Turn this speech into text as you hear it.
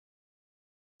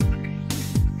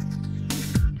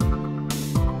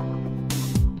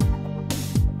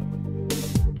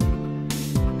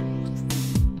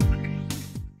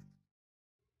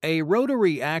A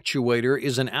rotary actuator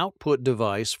is an output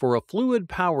device for a fluid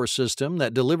power system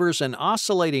that delivers an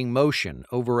oscillating motion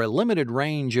over a limited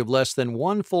range of less than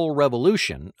one full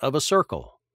revolution of a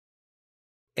circle.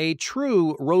 A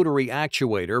true rotary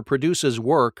actuator produces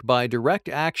work by direct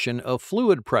action of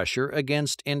fluid pressure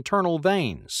against internal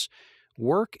vanes.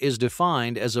 Work is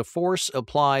defined as a force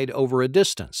applied over a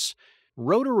distance.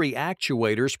 Rotary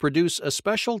actuators produce a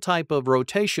special type of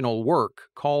rotational work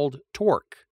called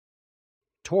torque.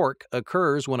 Torque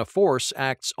occurs when a force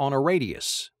acts on a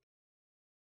radius.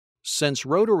 Since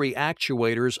rotary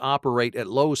actuators operate at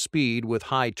low speed with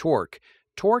high torque,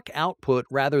 torque output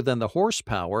rather than the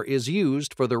horsepower is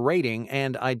used for the rating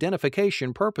and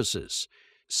identification purposes.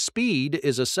 Speed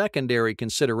is a secondary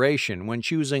consideration when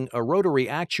choosing a rotary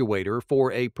actuator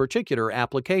for a particular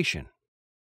application.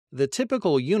 The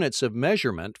typical units of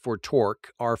measurement for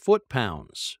torque are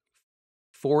foot-pounds.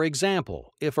 For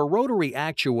example, if a rotary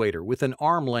actuator with an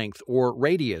arm length or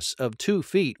radius of 2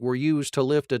 feet were used to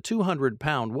lift a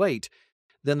 200-pound weight,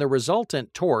 then the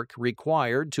resultant torque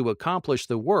required to accomplish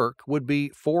the work would be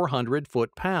 400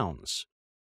 foot-pounds.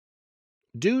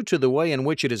 Due to the way in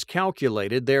which it is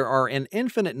calculated, there are an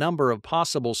infinite number of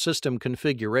possible system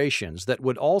configurations that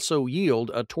would also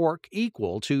yield a torque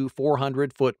equal to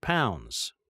 400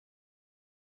 foot-pounds.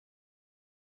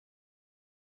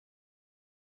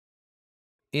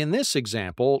 In this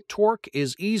example, torque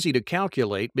is easy to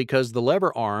calculate because the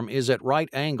lever arm is at right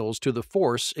angles to the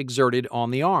force exerted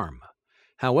on the arm.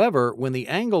 However, when the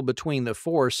angle between the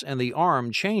force and the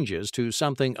arm changes to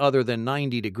something other than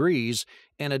 90 degrees,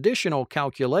 an additional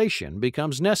calculation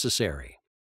becomes necessary.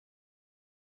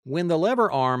 When the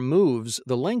lever arm moves,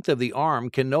 the length of the arm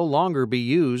can no longer be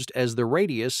used as the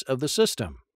radius of the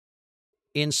system.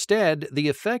 Instead, the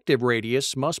effective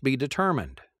radius must be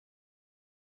determined.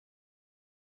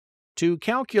 To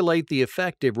calculate the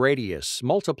effective radius,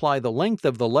 multiply the length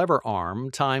of the lever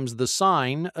arm times the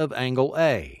sine of angle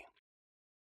A.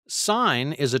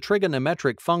 Sine is a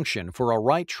trigonometric function for a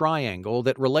right triangle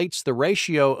that relates the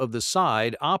ratio of the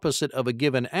side opposite of a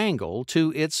given angle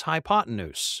to its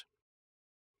hypotenuse.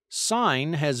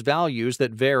 Sine has values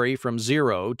that vary from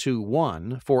 0 to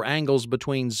 1 for angles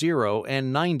between 0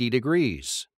 and 90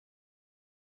 degrees.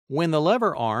 When the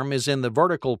lever arm is in the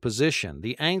vertical position,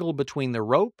 the angle between the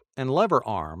rope and lever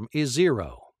arm is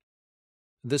 0.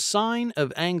 The sine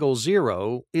of angle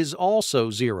 0 is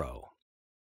also 0.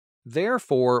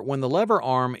 Therefore, when the lever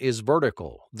arm is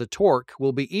vertical, the torque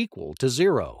will be equal to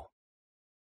 0.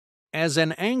 As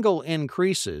an angle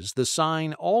increases, the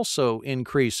sine also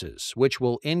increases, which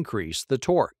will increase the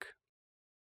torque.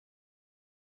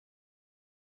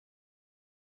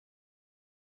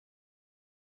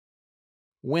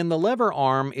 When the lever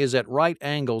arm is at right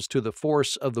angles to the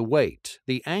force of the weight,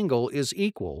 the angle is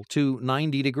equal to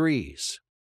 90 degrees.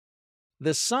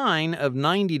 The sine of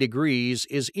 90 degrees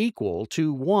is equal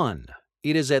to 1.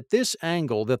 It is at this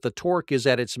angle that the torque is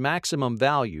at its maximum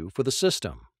value for the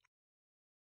system.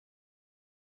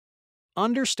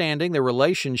 Understanding the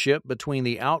relationship between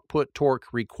the output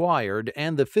torque required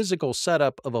and the physical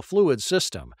setup of a fluid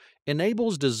system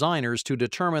enables designers to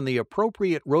determine the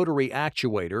appropriate rotary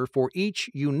actuator for each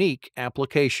unique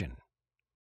application.